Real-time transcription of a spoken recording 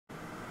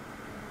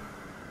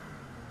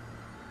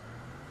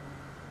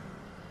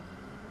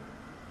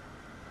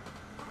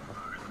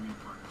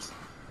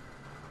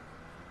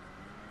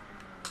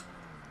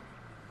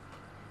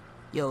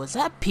Yo, is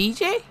that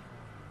PJ?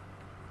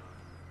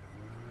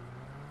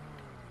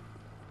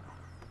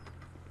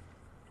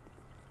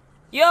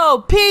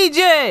 Yo,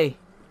 PJ!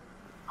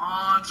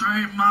 Andre,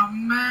 my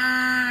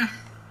man!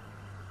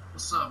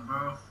 What's up,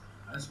 bro?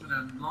 It's been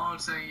a long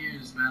 10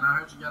 years, man. I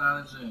heard you got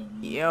out of jail.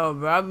 Yo,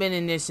 bro, I've been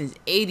in this since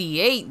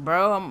 '88,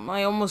 bro. I'm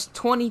like almost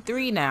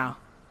 23 now.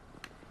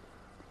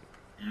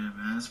 Yeah,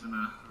 man. It's been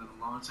a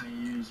long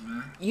 10 years,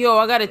 man. Yo,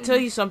 I gotta tell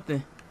you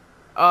something.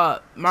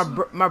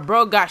 My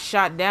bro got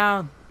shot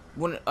down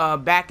when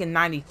back in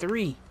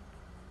 '93.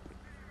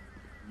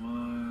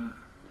 What?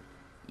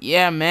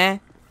 Yeah,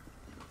 man.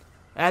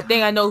 And I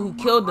think I know who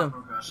killed him. My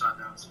bro got shot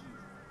down, too.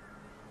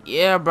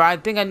 Yeah, bro. I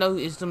think I know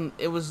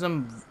it was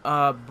some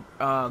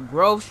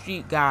Grove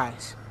Street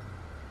guys.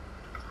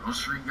 Those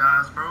street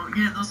guys, bro.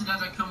 Yeah, those are the guys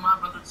that killed my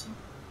brother, too.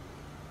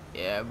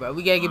 Yeah, bro.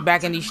 We gotta get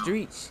back in these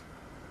streets.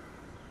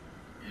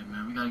 Yeah,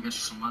 man. We gotta get you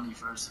some money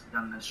first. We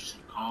gotta get you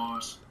some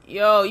cars.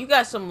 Yo, you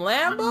got some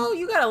Lambo?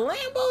 You got a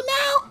Lambo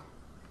now?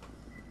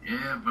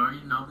 Yeah, bro.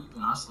 You know, we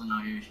been hustling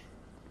out here.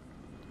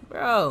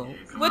 Bro,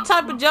 Yeah, what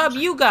type of job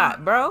you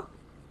got, bro?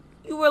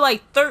 You were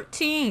like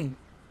 13.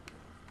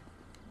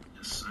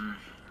 Yes, sir.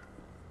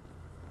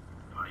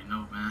 You already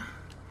know, man.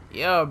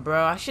 Yo,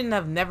 bro, I shouldn't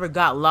have never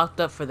got locked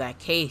up for that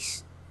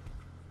case.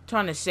 I'm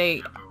trying to say,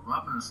 Yeah, bro.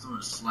 Robbing the store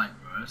is slight,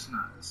 bro. It's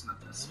not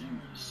that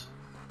serious.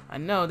 I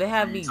know they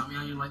have me. Tell me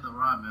how you like the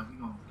ride, man. We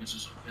gonna get you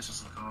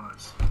some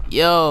cars.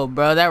 Yo,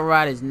 bro, that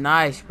ride is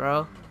nice,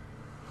 bro.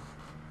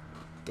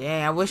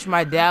 Dang, I wish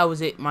my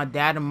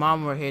dad and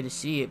mom were here to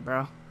see it,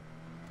 bro.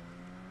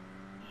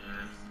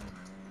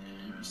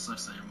 Yeah, it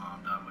sucks that your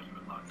mom died while you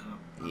were locked up.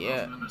 Yeah.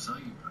 I was gonna tell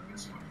you, I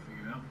guess you want to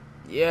figure it out.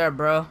 Yeah,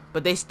 bro,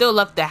 but they still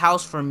left the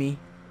house for me.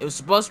 It was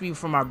supposed to be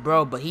for my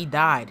bro, but he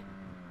died.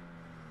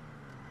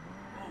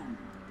 Oh.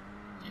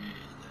 Yeah,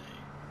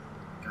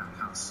 dang. That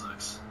kinda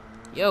sucks.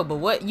 Yo, but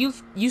what, you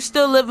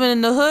still living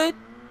in the hood?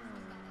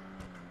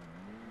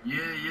 Yeah.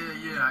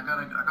 I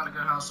got a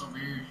good house over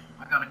here.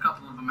 I got a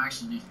couple of them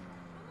actually.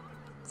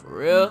 For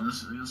real?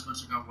 Yeah, let's go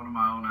check out one of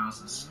my own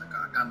houses. I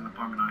got an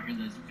apartment out here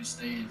that you can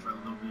stay in for a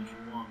little bit if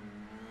you want.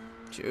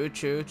 True.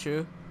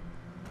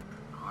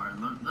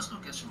 Alright, let's go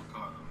get you a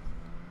car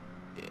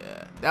though.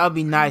 Yeah, that would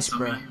be nice, Tell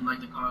bro. me how you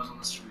like the cars on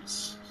the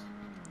streets.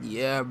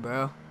 Yeah,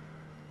 bro.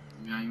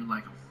 Tell me how you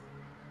like them.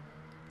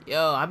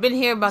 Yo, I've been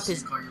hearing about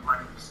this. Car you like,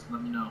 just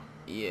let me know.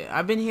 Yeah,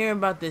 I've been hearing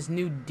about this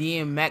new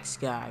DMX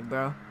guy,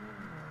 bro.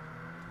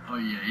 Oh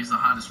yeah, he's the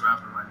hottest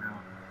rapper right now.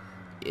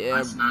 Yeah,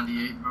 That's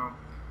 98, bro.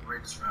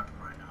 Greatest rapper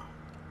right now.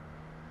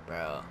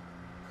 bro.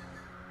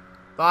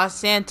 Los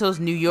Santos,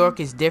 New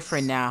York is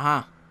different now,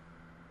 huh?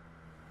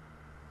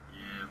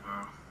 Yeah,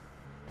 bro.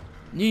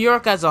 New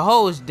York as a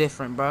whole is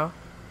different, bro.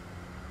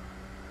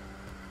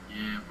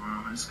 Yeah,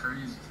 bro. It's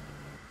crazy.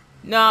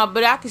 Nah,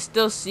 but I can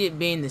still see it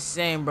being the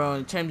same, bro,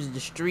 in terms of the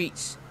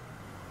streets.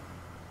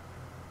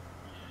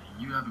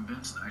 Yeah, you haven't been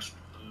to the actual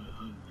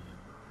hood yet,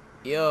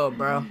 bro. Yo,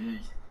 bro. Hey.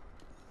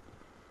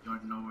 You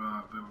already know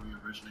where we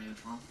originated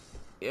from?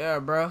 Yeah,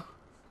 bro.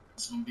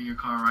 It's gonna be your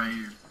car right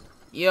here.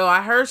 Yo,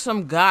 I heard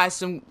some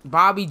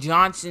Bobby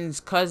Johnson's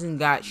cousin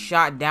got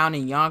shot down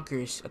in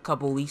Yonkers a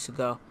couple weeks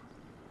ago.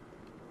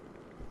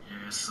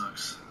 Yeah, it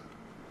sucks.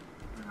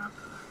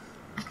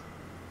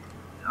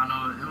 I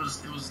know it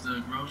was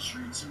the Grove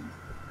Street too.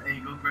 Hey,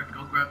 go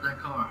grab that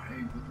car.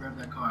 Hey, go grab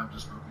that car I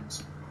just broke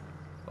into.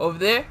 Over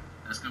there?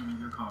 That's gonna be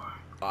your car.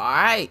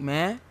 Alright,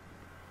 man.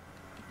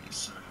 Yes,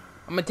 sir.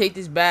 I'm gonna take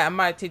this back. I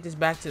might take this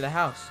back to the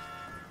house.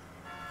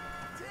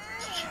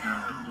 That's what you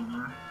gotta do,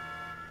 man.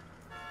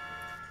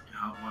 You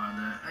hot wild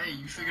that. Hey,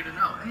 you figured it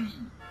out. Hey,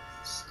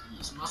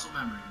 it's muscle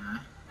memory, man.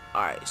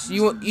 Alright, so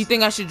you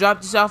think I should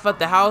drop this off at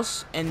the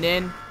house and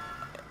then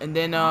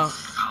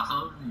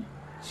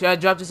should I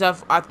drop this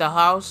off at the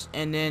house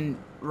and then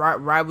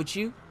ride with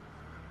you?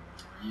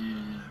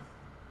 Yeah.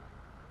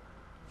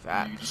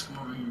 Fact. Yeah, just come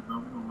over here, bro.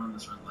 We're gonna run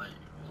this red light.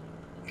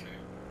 Okay.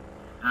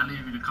 And I need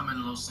you to come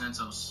into Los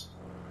Santos.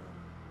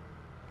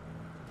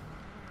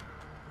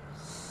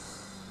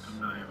 Come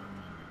down here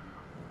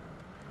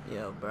with me.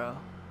 Yo, bro.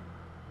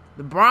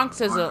 The Bronx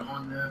has Go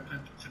in there,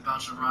 pimp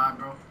out your ride,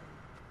 bro.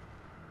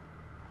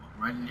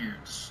 Right in here.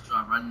 Just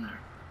drive right in there.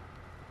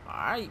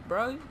 Alright,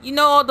 bro. You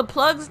know all the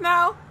plugs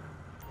now?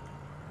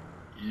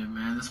 Yeah,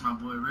 man. This is my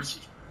boy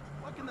Richie.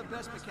 What can the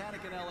best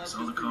mechanic in LA So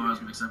the do for cars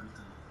you? mix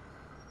everything.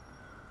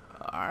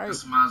 Alright.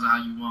 Customize it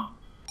how you want.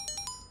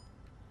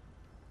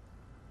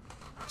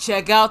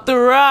 Check out the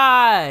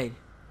ride.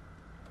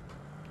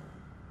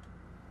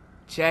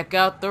 Check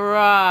out the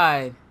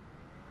ride.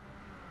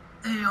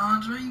 Hey,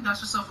 Andre, you got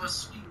yourself a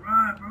sweet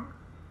ride, bro.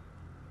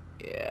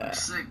 Yeah. You're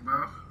sick,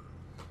 bro.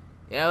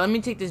 Yeah, let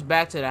me take this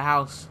back to the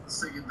house.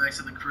 Let's take it back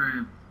to the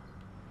crib.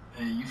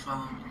 Hey, you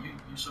follow me.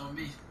 You show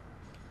me.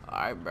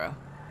 Alright, bro.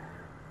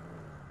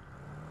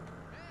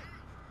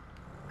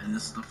 And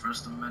this is the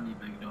first of many,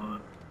 big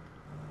dog.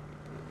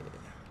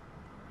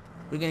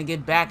 We're gonna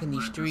get back in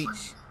these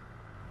streets.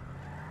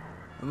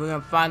 And we're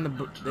gonna find the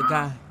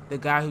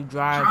guy who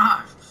drives.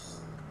 Drive.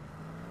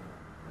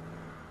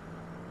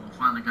 We'll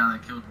find the guy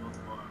that killed both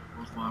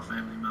of our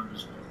family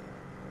members, bro.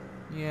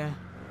 Yeah.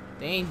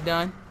 They ain't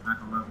done. Not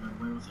gonna let me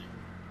away with you.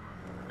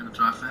 Gonna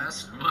drive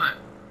fast? Or what?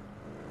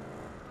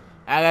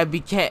 I gotta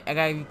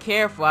be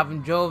careful. I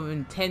haven't drove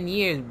in 10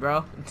 years,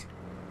 bro.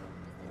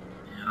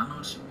 Yeah, I know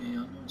what you mean.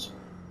 I know what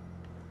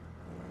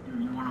you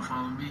mean. You wanna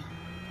follow me?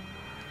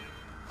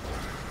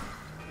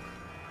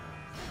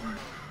 Alright.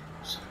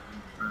 So,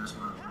 press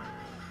my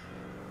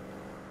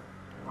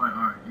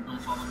Alright. You gonna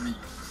follow me.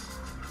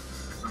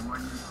 So I'm on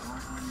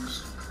your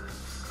side.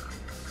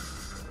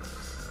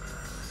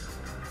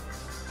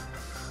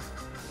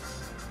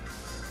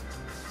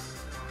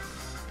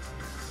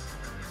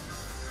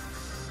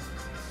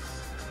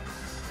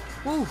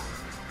 Woo.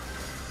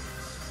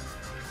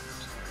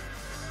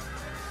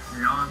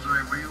 Hey Andre,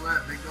 where you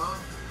at, big dog?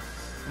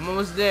 I'm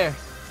almost there.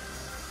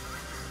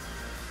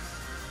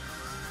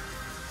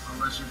 I'll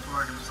let you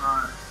park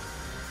inside.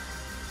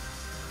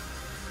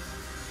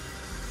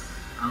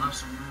 I left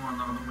some room on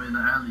the other way in the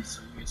alley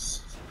so you get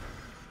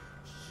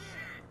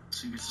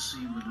to see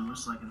what it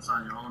looks like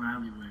inside your own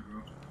alleyway,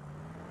 bro.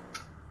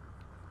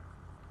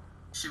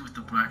 See with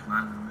the black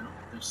line in the middle.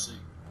 Let's see.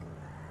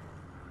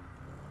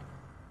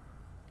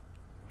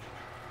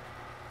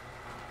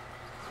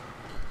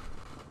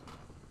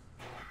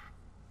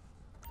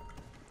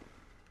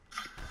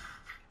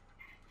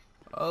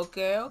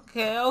 Okay.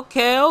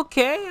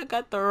 I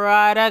got the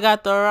ride. I'm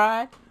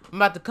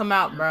about to come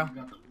out, bro.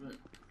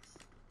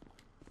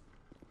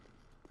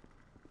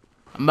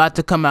 I'm about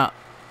to come out.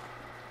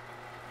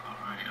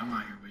 Alright, I'm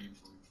out here waiting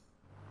for you.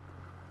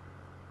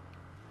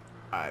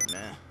 Alright,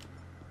 man.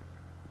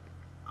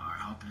 Alright,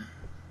 hop in.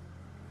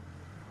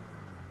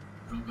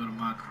 Don't go to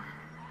my crib.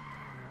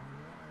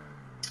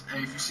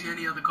 Hey, if you see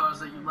any other cars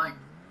that you like,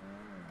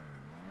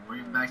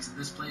 bring them back to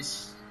this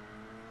place.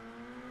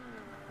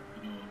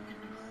 You know what we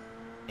can do.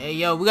 Hey,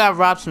 yo, we gotta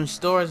rob some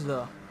stores,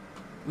 though.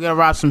 We gotta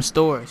rob some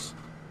stores.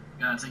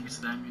 We gotta take you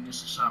to the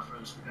ammunition shop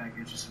first. We gotta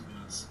get you some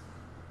guns.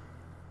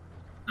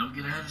 Don't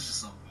get ahead of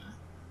yourself, man.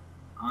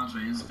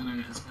 Andre, it's been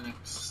a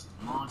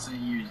long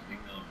 10 years, big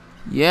dog.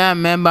 Yeah,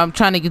 man, but I'm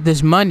trying to get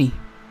this money.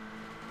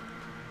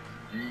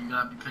 Yeah, you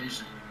gotta be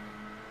patient.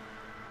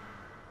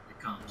 It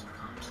comes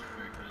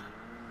very good.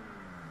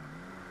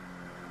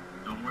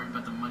 Don't worry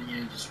about the money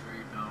yet, just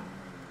worry about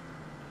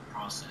the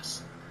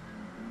process.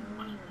 And the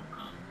money will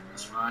come.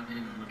 Just ride in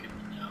and look at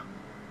me now.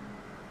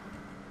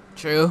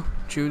 True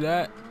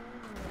that.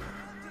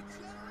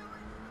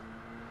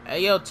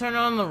 Hey, yo, turn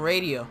on the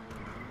radio.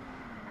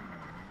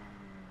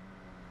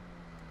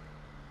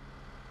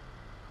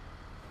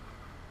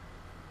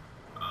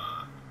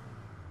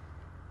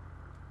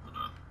 Hold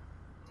up.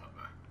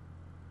 Okay.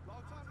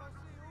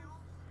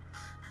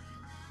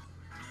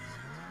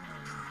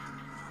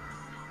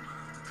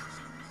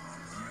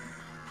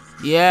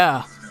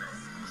 Yeah.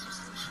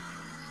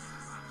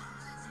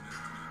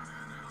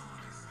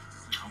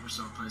 I wish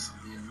I would play some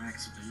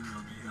DMX, but you know,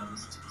 you gotta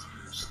listen to this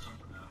weird stuff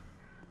now.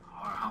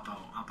 Alright, hop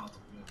out the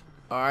whip.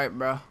 Alright,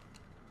 bro.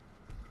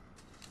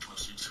 Oh,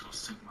 so you just gonna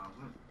take my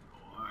whip? Oh,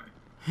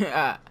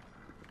 alright.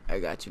 I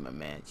got you, my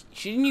man.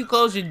 Shouldn't you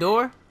close your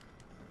door?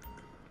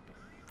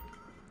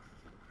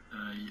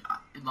 Yeah,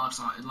 it locks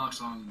on. It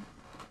locks on?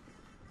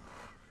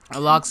 It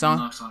locks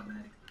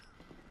automatically.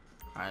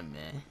 Alright,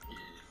 man. Yeah.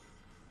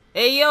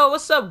 Hey, yo,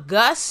 what's up,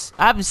 Gus?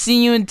 I haven't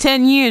seen you in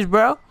 10 years,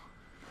 bro.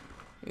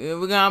 Yeah,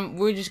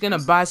 we're just gonna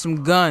buy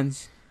some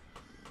guns.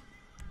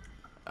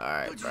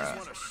 Alright, Don't you bro. just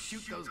want to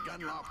shoot those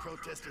gun law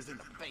protesters in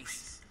the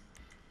face?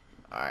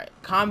 Alright,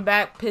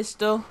 combat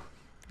pistol?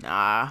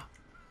 Nah.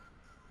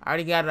 I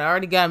already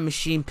got a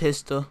machine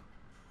pistol.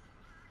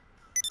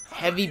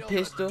 Heavy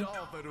pistol?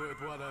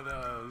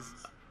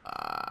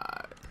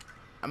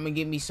 I'm gonna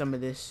get me some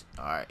of this.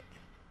 Alright.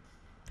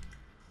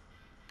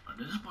 Oh,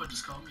 this boy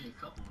just called me a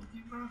couple with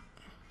you, bro. You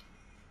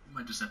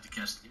might just have to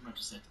catch it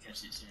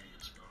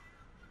serious,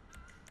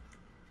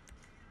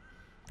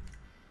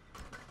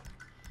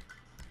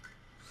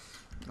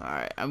 bro.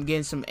 Alright, I'm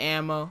getting some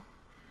ammo.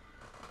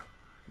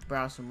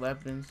 Browse some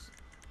weapons.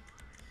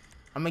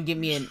 I'm gonna get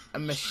me a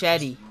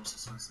machete. The most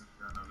expensive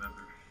gun I've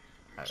ever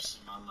purchased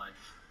in my life.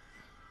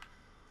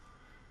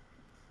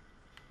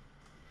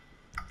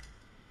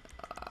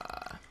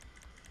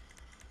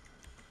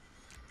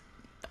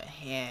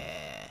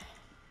 Yeah.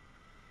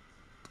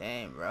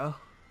 Dang, bro.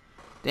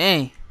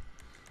 Dang.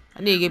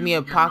 I need to get me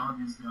a Getting pocket. all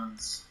these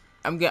guns.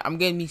 I'm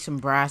getting me some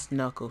brass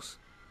knuckles.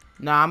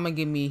 Nah, I'm gonna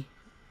give me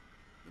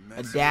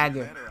a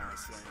dagger.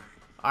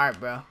 Alright,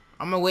 bro.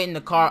 I'm gonna wait in the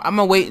car. I'm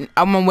gonna wait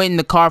in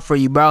the car for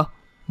you, bro.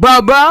 Bro.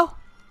 Alright,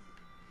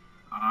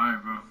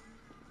 bro.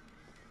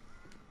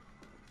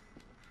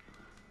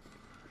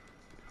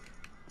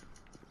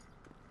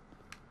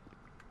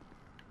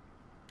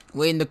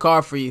 Wait in the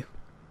car for you.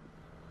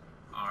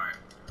 Alright.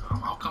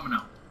 I'm coming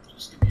out.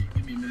 Just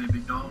give me a minute,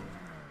 big dog.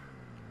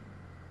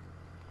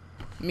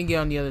 Let me get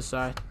on the other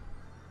side.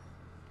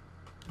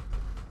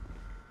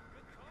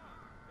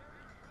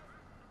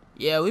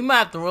 Yeah, we might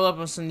have to roll up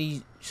on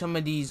some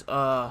of these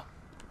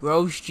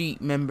Grove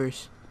Street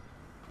members.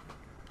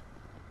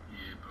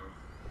 Yeah, bro.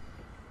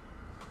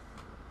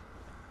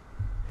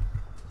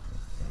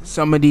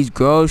 some of these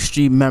Grove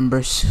Street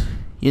members.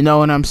 You know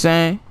what I'm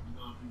saying?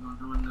 We're gonna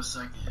do it in a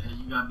second. Hey,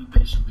 you gotta be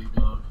patient, big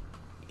dog.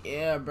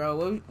 Yeah,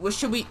 bro. What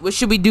should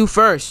we do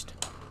first?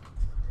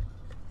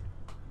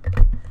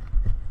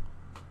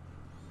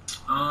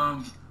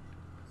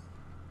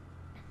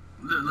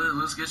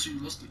 Let's get you.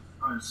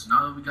 Alright, so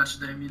now that we got you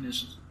the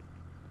ammunition.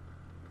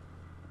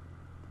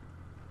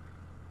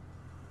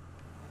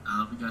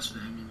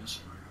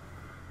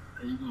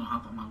 Hey, you gonna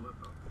hop on my whip,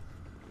 bro?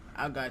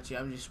 I got you.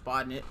 I'm just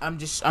spotting it. I'm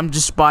just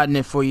spotting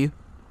it for you.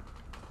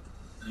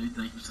 Hey,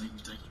 thank you.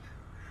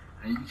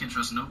 Hey, you can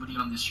trust nobody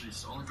on this street.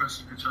 The only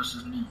person you can trust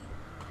is me.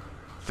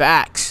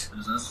 Facts.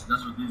 That's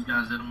what these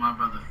guys did to my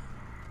brother.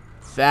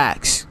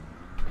 Facts.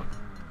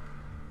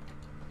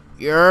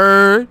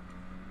 You're.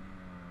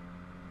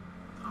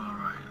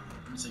 Alright,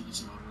 let me take you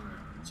to my crib.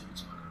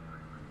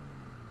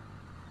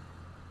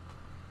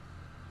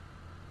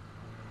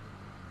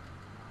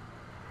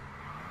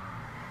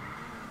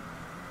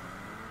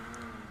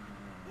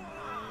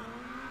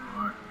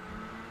 Alright.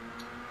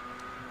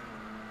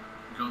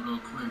 We're gonna go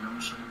quick. I'm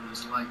gonna show you what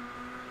it's like.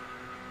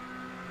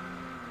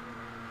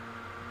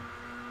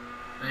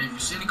 Hey, if you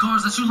see any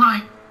cars that you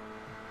like,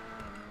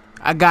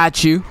 I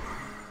got you.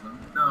 let me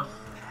know.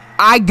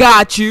 I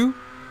got you.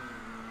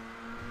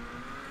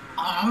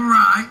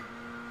 Alright.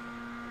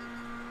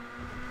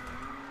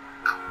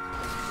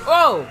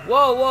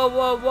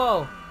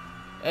 Whoa.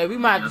 Hey, we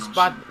might have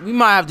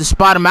to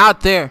spot him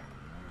out there.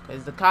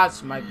 Cause the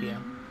cops might be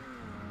him.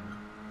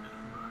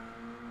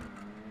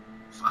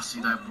 If I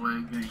see that boy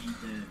again, he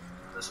dead.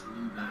 Let's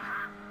believe that.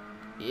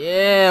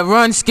 Yeah,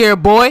 run,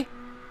 scared boy.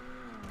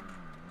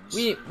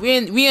 We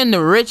in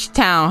the rich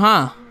town,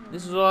 huh?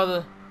 This is where all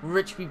the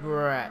rich people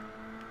are at.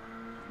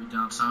 We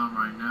downtown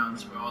right now.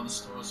 This is where all the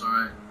stores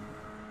are at.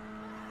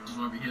 This is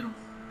where we hit them.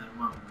 Hit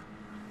them up.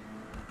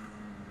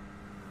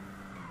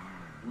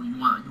 Well, you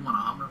want a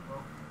Hummer, bro?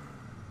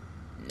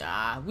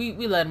 Nah,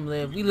 we let him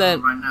live.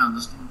 Right now,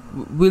 let's do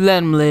it. We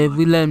let him live.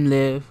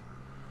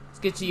 Let's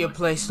get to your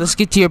place. Let's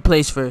get to your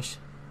place first.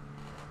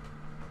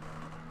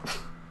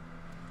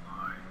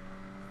 Alright.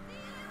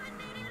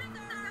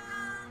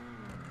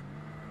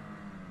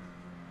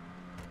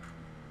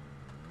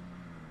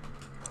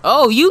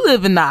 Oh, you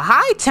live in the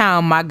high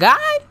town, my guy.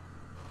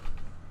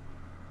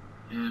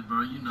 Yeah,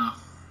 bro, you know.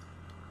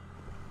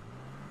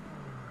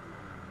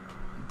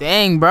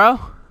 Dang, bro.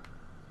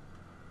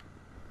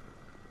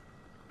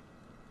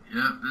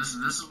 Yep, this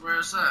is where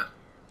it's at.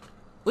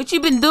 What you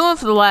been doing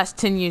for the last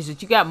 10 years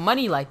that you got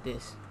money like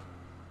this?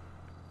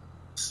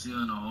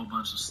 Stealing a whole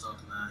bunch of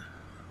stuff, man.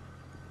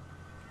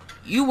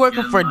 You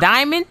working for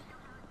Diamond?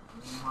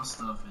 My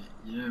stuff,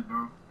 yeah,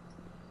 bro.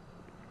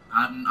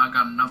 I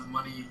got enough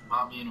money,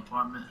 bought me an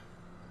apartment,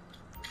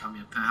 got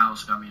me a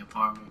penthouse, got me an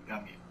apartment,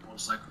 got me a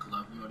motorcycle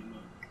club. You already know.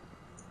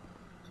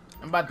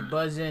 I'm about to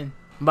buzz in.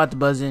 Alright.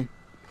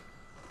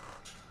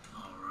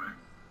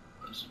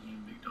 Buzz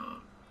in, big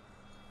dog.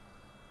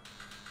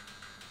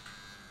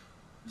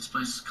 This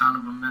place is kind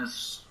of a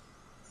mess,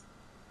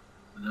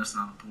 but that's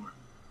not important.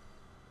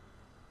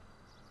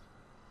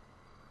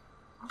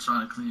 I'll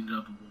try to clean it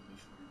up a little bit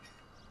for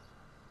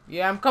you.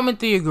 Yeah, I'm coming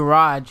through your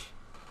garage.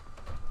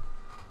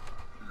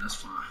 That's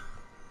fine.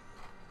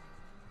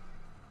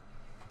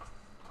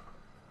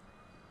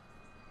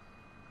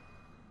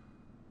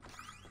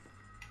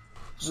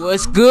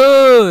 What's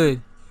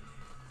good?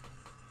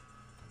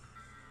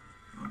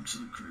 Welcome to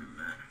the crib,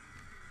 man.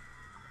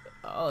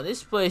 Oh,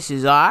 this place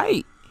is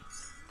alright.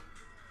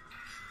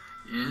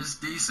 Yeah, it's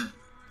decent.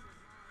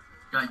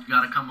 You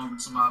gotta come over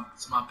to my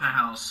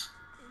penthouse.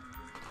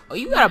 Oh,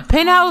 you got a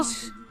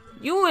penthouse?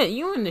 You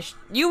in the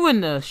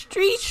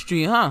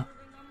street, huh?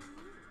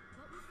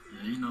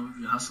 Yeah, you know,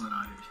 we be hustling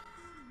out here.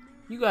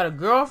 You got a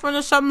girlfriend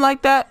or something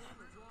like that?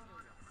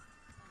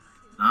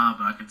 Nah,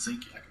 but I can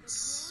take you.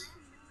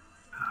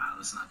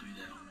 Let's not do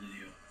that on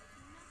video.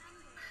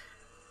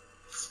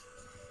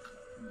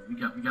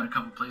 We got a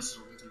couple places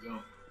where we can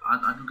go.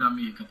 I do got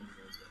me a couple of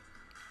girls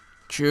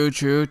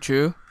there.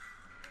 True.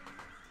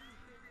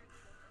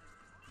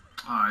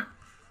 Alright.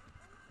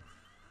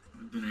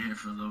 We've been in here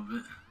for a little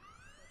bit.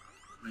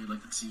 Maybe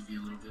like the TV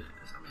a little bit.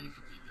 I mean, it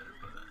could be better,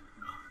 but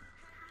no.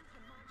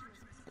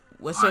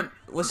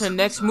 What's her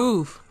next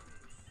move?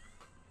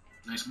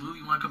 Next move?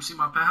 You wanna come see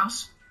my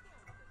penthouse?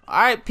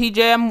 Alright,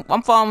 PJ,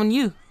 I'm following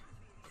you.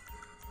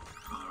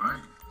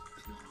 Alright.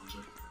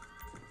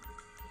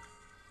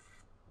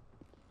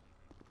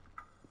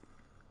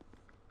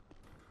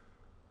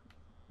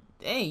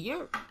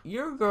 Dang,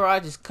 your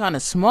garage is kind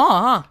of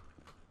small, huh?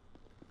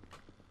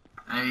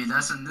 Hey,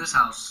 that's in this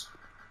house.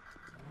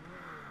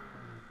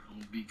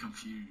 Don't be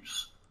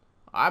confused.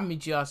 I'll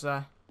meet you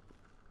outside.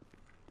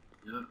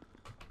 Yep.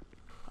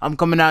 I'm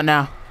coming out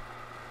now.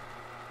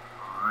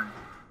 Alright.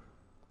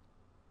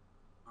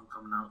 I'm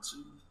coming out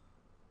too.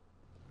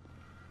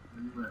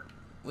 Where you at?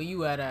 Where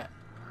you at?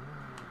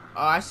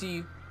 Oh, I see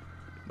you.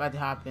 About to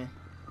hop in.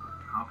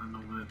 Hop in the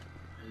whip.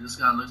 Hey, this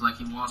guy looks like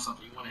he wants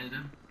something. You wanna hit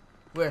him?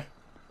 Where?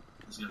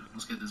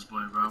 Let's get this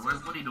boy, bro. What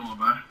are you doing,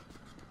 bro?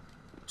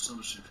 So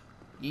shit.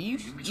 You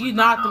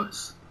knocked him.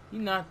 You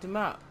knocked him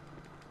out.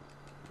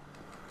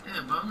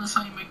 Yeah, bro, that's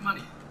how you make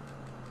money.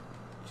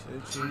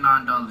 True.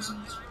 $29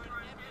 in this.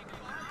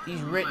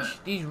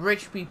 These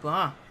rich people,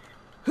 huh?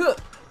 Huh.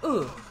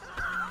 You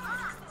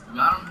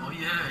got him? Oh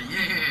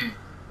yeah.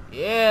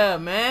 Yeah,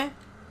 man.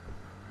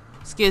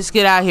 Let's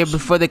get out of here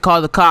before they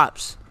call the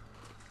cops.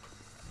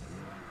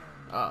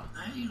 Hey,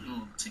 you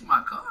gonna take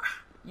my car?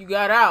 You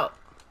got out.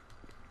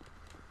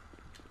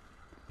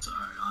 Sorry,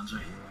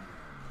 Andre.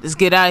 Let's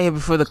get out of here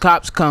before the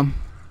cops come.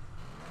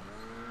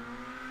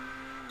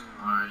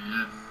 Alright,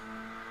 yeah.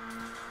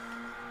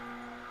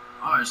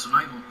 Alright, so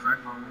now you gonna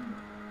crack my window.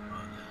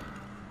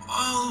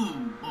 Oh!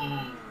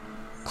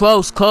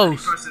 Close. Any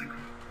person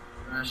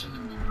crashing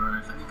into me, bro.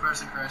 If any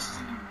person crashes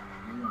into me,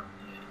 you are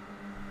dead.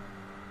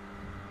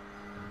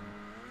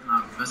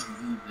 Nah, best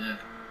believe that.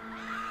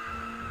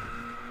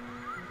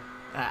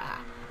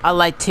 I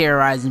like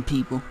terrorizing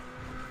people.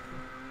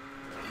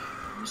 Yeah,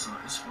 bro,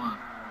 it's fun.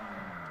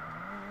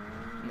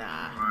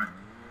 Nah. Alright.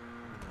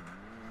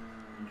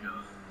 Here we go.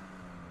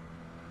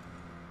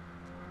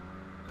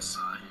 This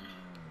side here.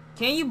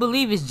 Can you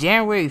believe it's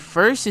January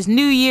 1st? It's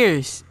New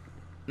Year's.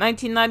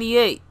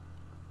 1998.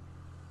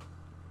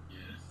 Yeah,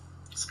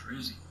 it's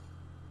crazy.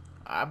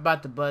 I'm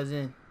about to buzz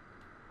in.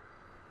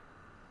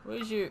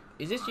 Is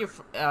this your,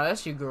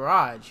 that's your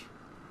garage.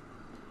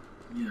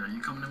 Yeah, are you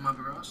coming in my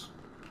garage?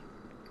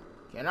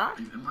 Can I? Are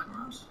you in my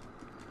garage?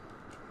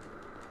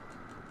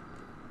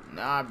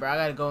 Nah, bro, I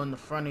gotta go in the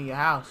front of your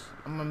house.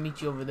 I'm gonna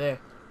meet you over there.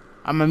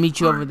 I'm gonna meet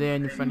you over there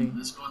in the front of you.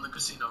 Let's go in the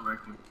casino right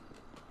quick.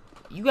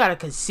 You got a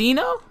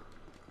casino?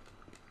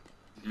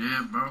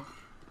 Yeah, bro.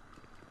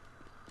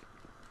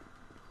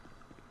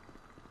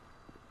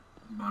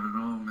 Bought it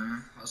all,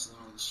 man. Hustling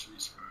on the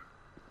streets, bro.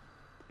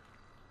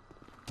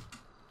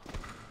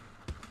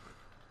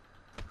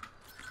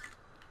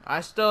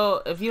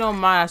 If you don't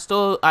mind,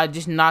 I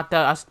just knocked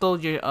out, I stole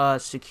your,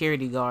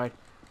 security guard.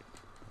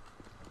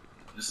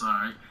 It's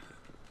alright.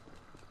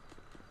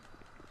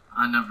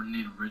 I never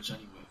need a rich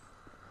anyway.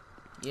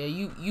 Yeah,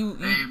 you.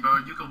 Hey, bro,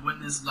 you can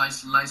win this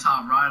nice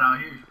hot ride out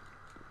here.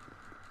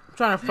 I'm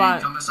trying to Hey,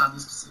 find. come inside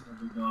this casino,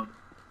 big dog.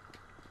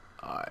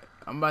 Alright,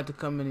 I'm about to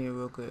come in here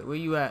real quick. Where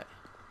you at?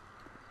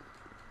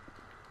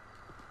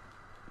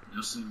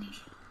 You'll see me.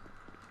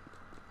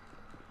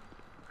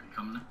 Are you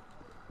coming in?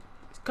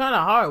 It's kind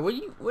of hard.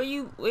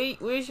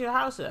 Where's your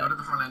house at? Go to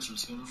the front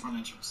entrance. Go to the front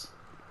entrance.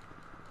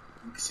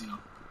 The casino.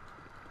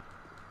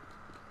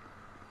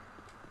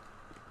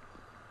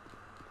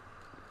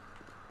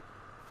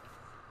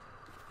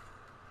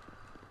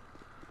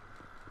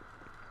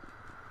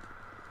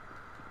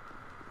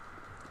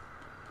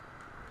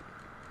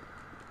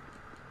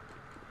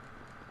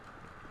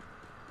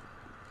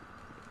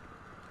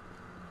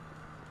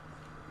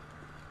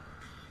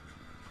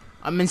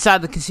 I'm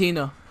inside the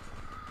casino.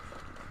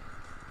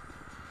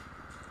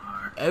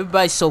 Alright.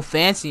 Everybody's so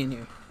fancy in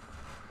here.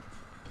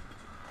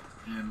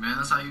 Yeah, man,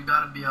 that's how you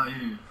gotta be out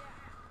here.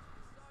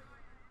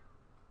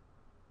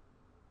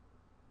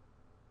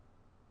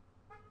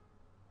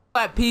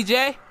 What,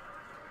 PJ?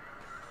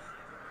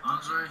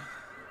 Andre,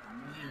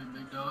 I'm in here,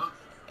 big dog.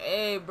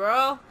 Hey,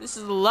 bro, this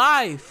is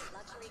life.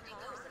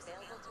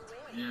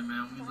 Yeah,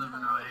 man, we living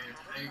out here.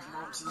 Hey,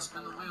 come over to the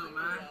spin the wheel,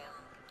 man.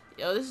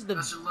 Yo, this is the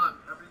That's your luck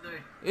every day.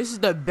 This is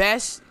the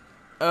best.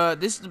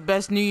 This is the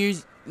best New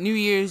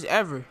Year's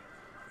ever.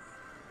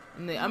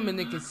 I'm in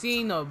the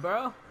casino,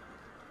 bro.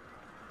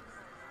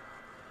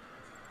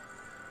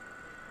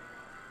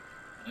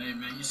 Hey,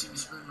 man, you see me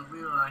spinning the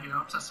wheel out here.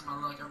 I'm testing my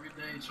luck every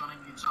day, trying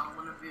to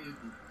win a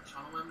vehicle,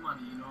 trying to win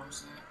money. You know what I'm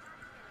saying?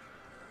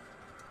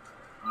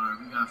 All right,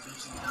 we got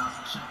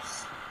 15,000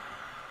 chips.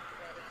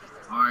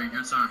 All right,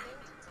 your turn.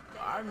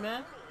 All right,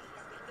 man.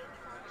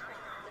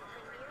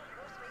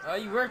 Oh,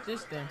 you worked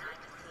this thing.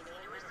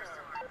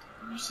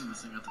 You see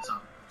this thing at the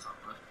top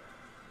right?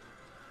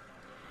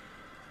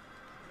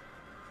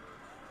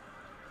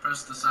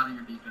 Press the side of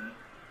your D-pad.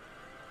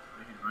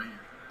 Right here.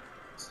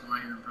 Step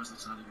right here and press the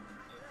side of your D-pad.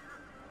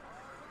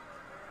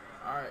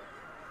 All right.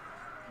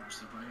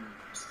 Step right here and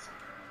press the side.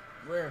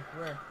 Where?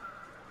 Right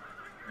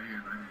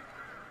here.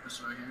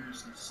 Press right here and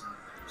step the side.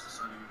 Press the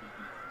side of your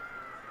D-pad.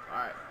 All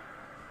right.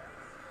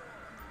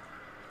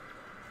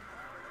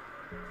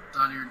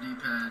 Side of your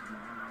D-pad.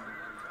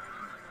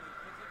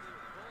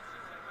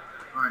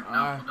 Alright,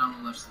 now pull down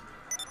the left stick.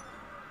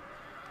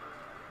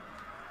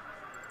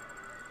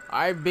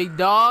 Alright, big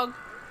dog.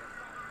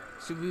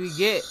 See what we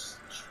get.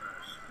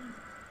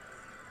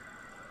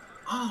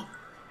 Oh,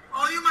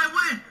 you might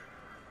win.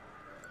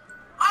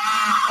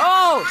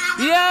 Oh,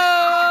 yo!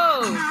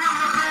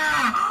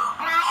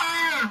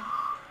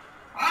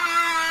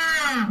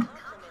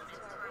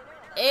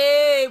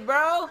 Hey,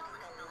 bro.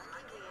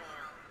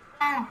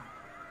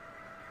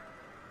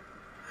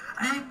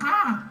 Hey,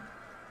 bro.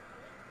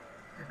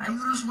 Hey, you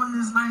just won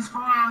this nice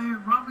car out here,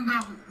 bro. We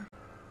got.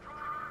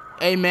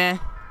 Hey, man.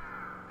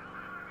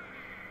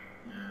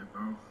 Yeah,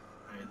 bro.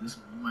 Hey, you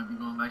might be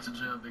going back to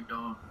jail, big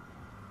dog.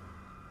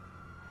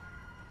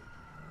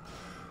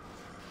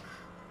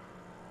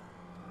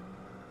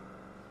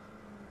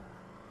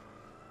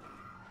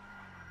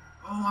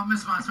 Oh, I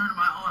missed my turn in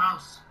my own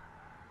house.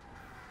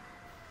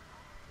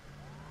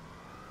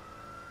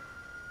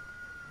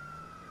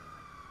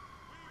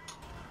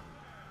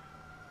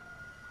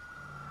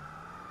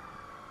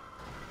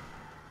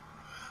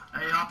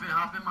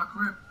 hop in my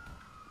crib.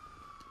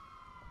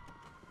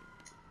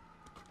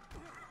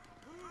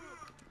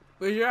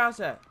 Where's your house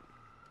at?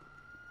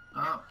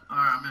 Oh, alright,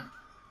 I'm in.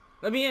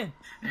 Let me in.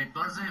 Hey,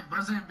 buzz in,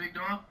 big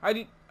dog. How do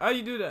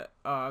you do that?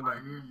 Oh, I got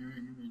Alright, you're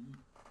in.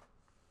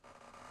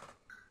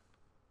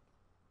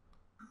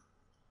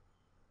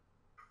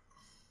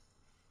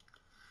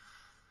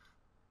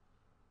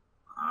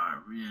 Alright,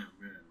 we're in.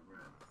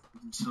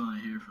 We've been chilling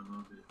here for a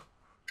little bit.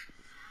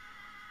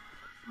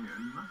 Wait, are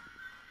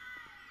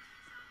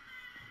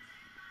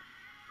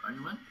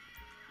you in?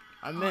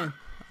 Are you in?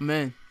 I'm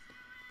in.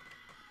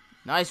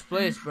 Nice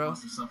place, bro. You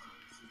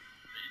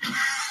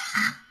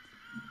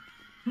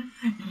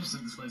just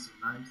said this place was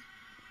nice.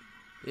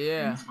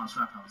 Yeah. This is my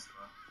trap house,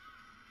 bro.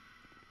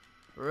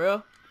 For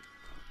real?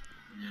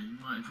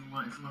 Yeah, if you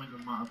want to go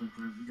to my other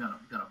crib, we got a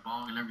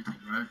bong and everything,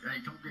 right?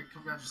 Hey, come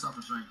grab yourself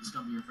a drink. It's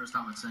gonna be your first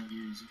time in 10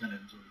 years. You gotta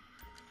enjoy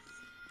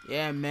it.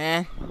 Yeah,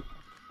 man.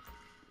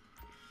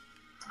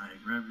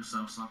 Alright, grab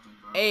yourself something,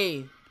 bro.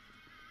 Hey,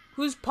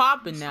 who's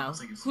popping now?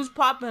 Who's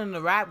popping in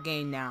the rap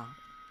game now?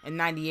 In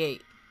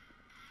 98.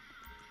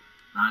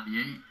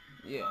 98?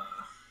 Yeah.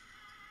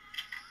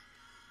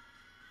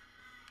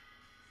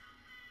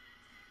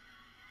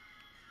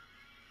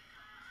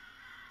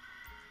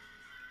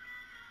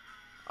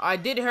 I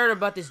did hear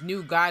about this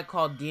new guy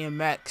called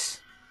DMX.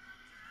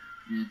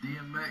 Yeah,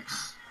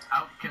 DMX,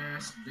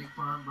 Outkast, Big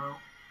Pun, bro.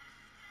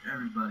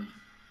 Everybody.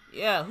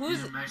 Yeah, who's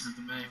DMX is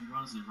the man who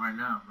runs it right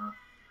now, bro.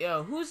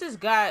 Yo, who's this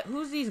guy?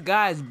 Who's these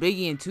guys?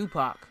 Biggie and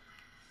Tupac.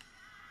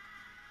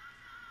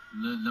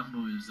 Them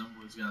boys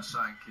got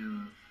shot and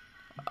killed.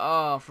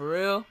 Oh, for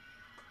real?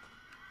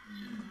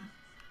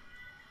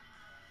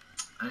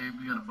 Yeah. Hey,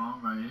 we got a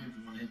bomb right here if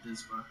you want to hit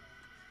this, bro.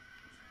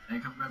 Hey,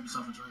 come grab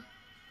yourself a drink.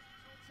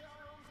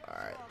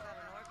 Alright.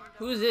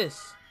 Who's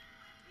this?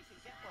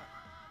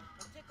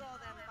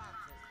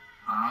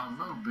 I don't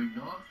know, big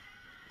dog.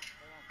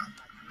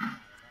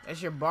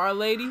 That's your bar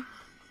lady?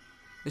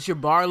 That's your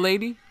bar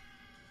lady?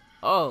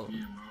 Oh.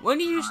 Yeah, bro. When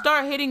did you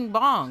start hitting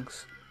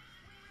bongs?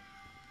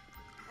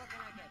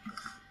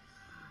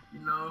 You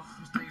know,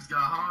 things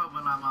got hard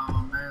when my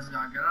man's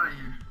gotta get out of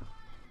here.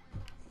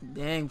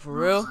 Dang, for You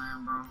know real? what I'm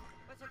saying, bro?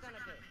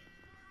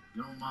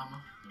 Your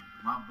mama,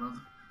 my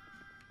brother.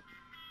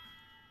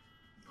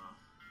 Bro,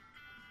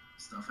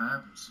 stuff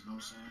happens, you know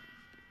what I'm saying?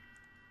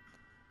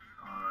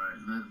 Alright,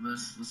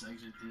 let's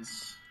exit this.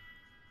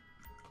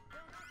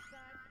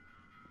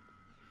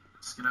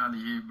 Let's get out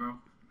of here, bro. I'll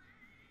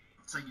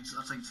take you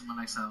to my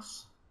next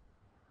house.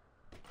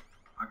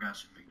 I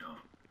got you, big dog.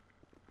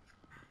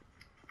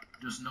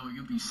 Just know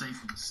you'll be safe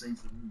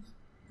with me.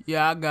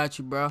 Yeah, I got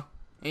you, bro.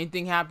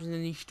 Anything happens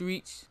in these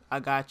streets,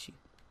 I got you.